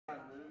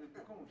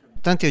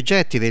Tanti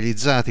oggetti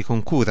realizzati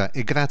con cura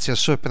e grazie a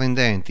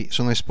sorprendenti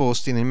sono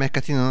esposti nel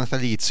mercatino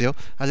natalizio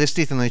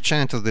allestito nel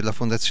centro della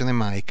Fondazione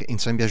Maic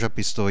in Biagio a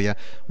Pistoia,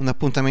 un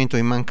appuntamento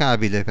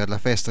immancabile per la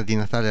festa di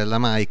Natale alla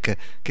Maic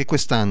che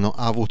quest'anno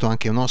ha avuto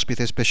anche un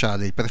ospite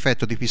speciale, il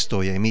prefetto di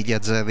Pistoia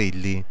Emilia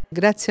Zarrilli.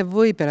 Grazie a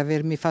voi per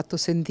avermi fatto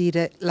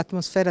sentire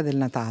l'atmosfera del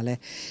Natale,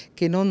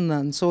 che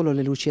non solo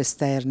le luci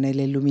esterne,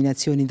 le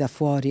illuminazioni da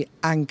fuori,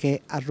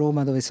 anche a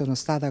Roma dove sono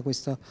stata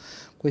questo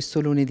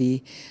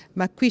lunedì,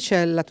 ma qui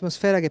c'è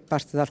l'atmosfera che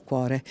parte dal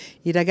cuore,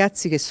 i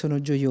ragazzi che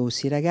sono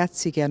gioiosi, i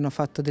ragazzi che hanno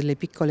fatto delle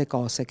piccole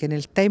cose, che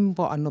nel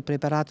tempo hanno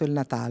preparato il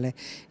Natale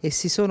e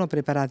si sono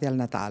preparati al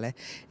Natale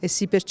e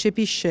si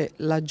percepisce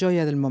la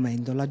gioia del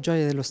momento, la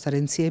gioia dello stare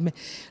insieme,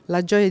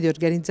 la gioia di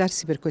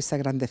organizzarsi per questa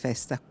grande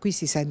festa. Qui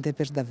si sente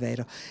per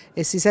davvero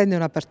e si sente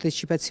una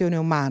partecipazione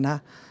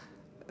umana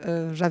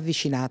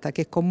ravvicinata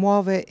che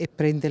commuove e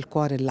prende il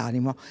cuore e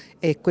l'animo.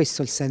 E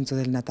questo è il senso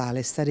del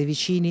Natale, stare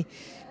vicini,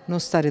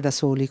 non stare da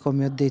soli,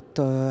 come ho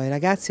detto ai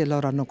ragazzi e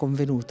loro hanno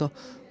convenuto,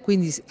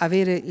 quindi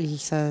avere il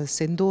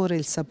sentore,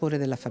 il sapore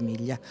della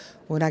famiglia,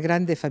 una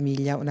grande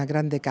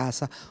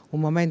casa, un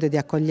momento di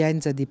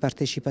accoglienza e di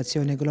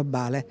partecipazione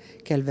globale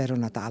che è il vero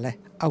Natale.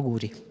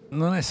 Auguri.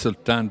 Non è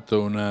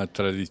soltanto una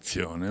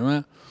tradizione,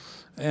 ma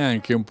è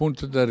anche un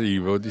punto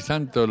d'arrivo di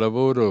tanto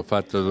lavoro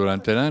fatto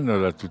durante l'anno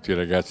da tutti i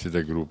ragazzi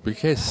dei gruppi,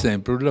 che è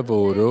sempre un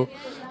lavoro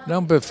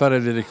non per fare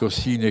delle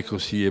cosine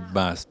così e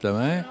basta,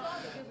 ma è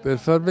per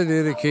far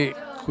vedere che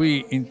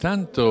qui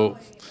intanto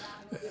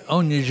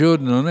ogni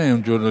giorno non è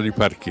un giorno di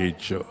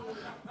parcheggio,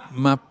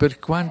 ma per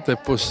quanto è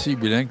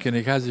possibile, anche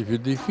nei casi più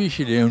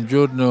difficili, è un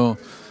giorno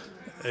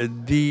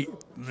di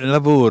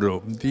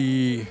lavoro,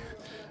 di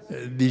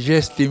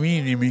gesti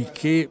minimi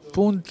che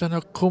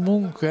puntano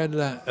comunque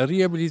alla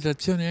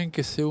riabilitazione,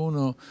 anche se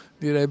uno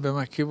direbbe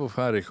ma che vuoi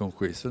fare con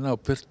questo? No,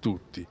 per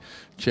tutti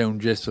c'è un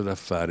gesto da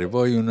fare,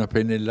 vuoi una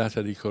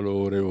pennellata di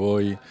colore,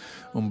 vuoi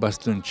un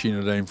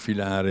bastoncino da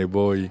infilare,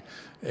 vuoi...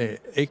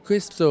 e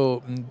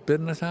questo per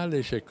Natale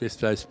c'è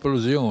questa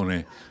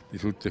esplosione di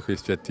tutte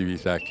queste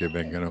attività che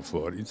vengono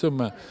fuori.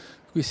 Insomma,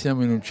 qui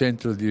siamo in un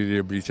centro di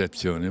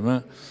riabilitazione,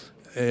 ma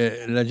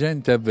la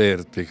gente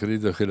avverte,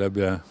 credo che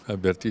l'abbia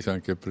avvertito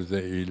anche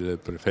il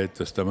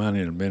prefetto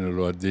stamani, almeno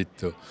lo ha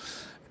detto,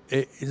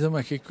 e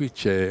insomma che qui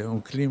c'è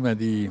un clima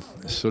di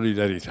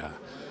solidarietà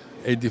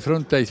e di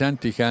fronte ai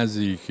tanti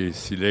casi che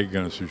si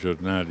leggono sui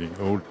giornali,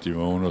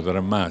 ultimo uno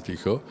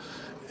drammatico,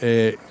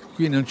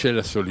 qui non c'è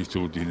la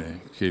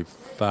solitudine che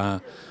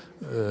fa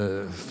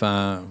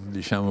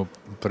diciamo,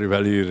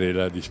 prevalere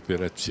la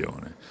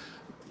disperazione,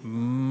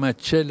 ma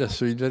c'è la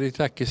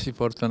solidarietà che si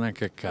portano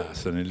anche a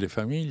casa, nelle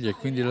famiglie, e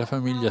quindi la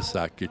famiglia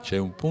sa che c'è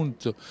un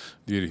punto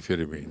di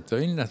riferimento.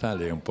 Il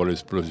Natale è un po'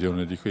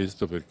 l'esplosione di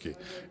questo, perché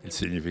il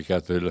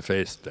significato della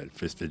festa, il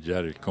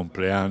festeggiare il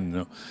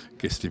compleanno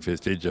che si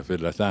festeggia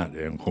per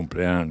Natale, è un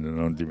compleanno,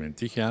 non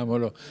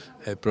dimentichiamolo,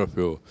 è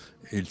proprio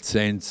il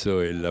senso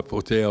e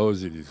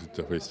l'apoteosi di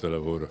tutto questo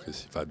lavoro che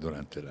si fa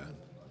durante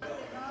l'anno.